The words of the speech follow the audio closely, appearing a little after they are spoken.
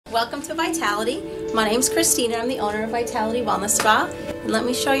Welcome to Vitality. My name's Christina. I'm the owner of Vitality Wellness Spa, and let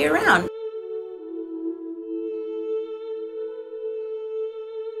me show you around.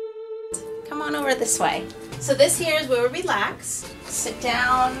 Come on over this way. So this here is where we relax. Sit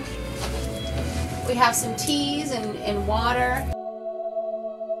down. We have some teas and water.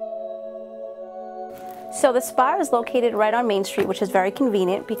 So the spa is located right on Main Street, which is very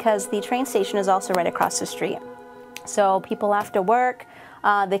convenient because the train station is also right across the street. So people after work,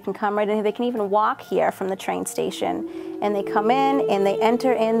 they can come right in. They can even walk here from the train station. And they come in and they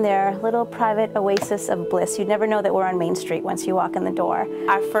enter in their little private oasis of bliss. You'd never know that we're on Main Street once you walk in the door.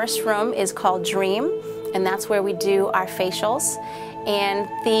 Our first room is called Dream, and that's where we do our facials. And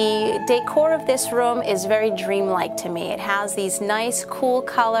the decor of this room is very dreamlike to me. It has these nice, cool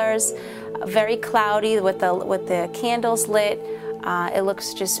colors, very cloudy with the candles lit. It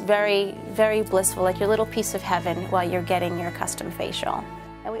looks just very, very blissful, like your little piece of heaven while you're getting your custom facial.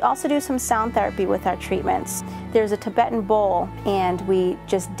 And we also do some sound therapy with our treatments. There's a Tibetan bowl, and we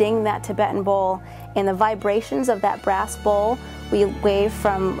just ding that Tibetan bowl, and the vibrations of that brass bowl, we wave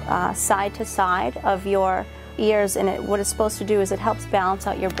from side to side of your ears, and what it's supposed to do is it helps balance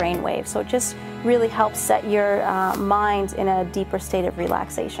out your brain waves. So it just really helps set your mind in a deeper state of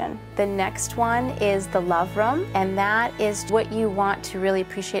relaxation. The next one is the love room, and that is what you want to really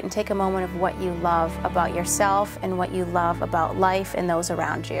appreciate and take a moment of what you love about yourself and what you love about life and those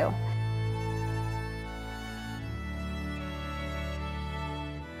around you.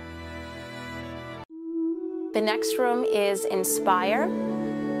 The next room is Inspire.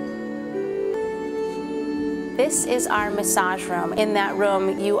 This is our massage room. In that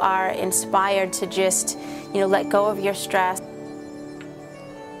room, you are inspired to just, let go of your stress.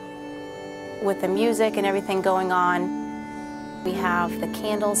 With the music and everything going on, we have the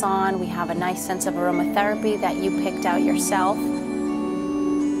candles on, we have a nice sense of aromatherapy that you picked out yourself.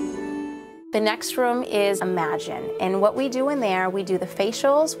 The next room is Imagine, and what we do in there, we do the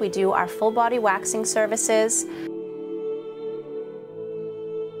facials, we do our full body waxing services.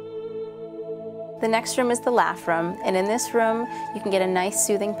 The next room is the laugh room, and in this room you can get a nice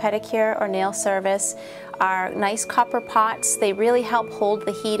soothing pedicure or nail service. Our nice copper pots, they really help hold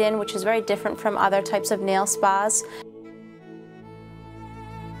the heat in, which is very different from other types of nail spas.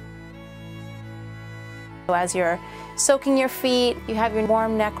 So as you're soaking your feet, you have your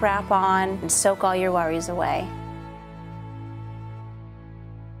warm neck wrap on and soak all your worries away.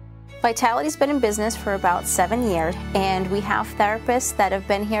 Vitality's been in business for about 7 years, and we have therapists that have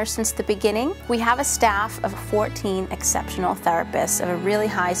been here since the beginning. We have a staff of 14 exceptional therapists of a really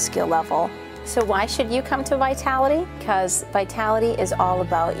high skill level. So why should you come to Vitality? Because Vitality is all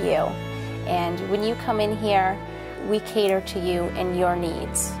about you. And when you come in here, we cater to you and your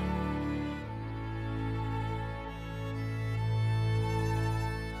needs.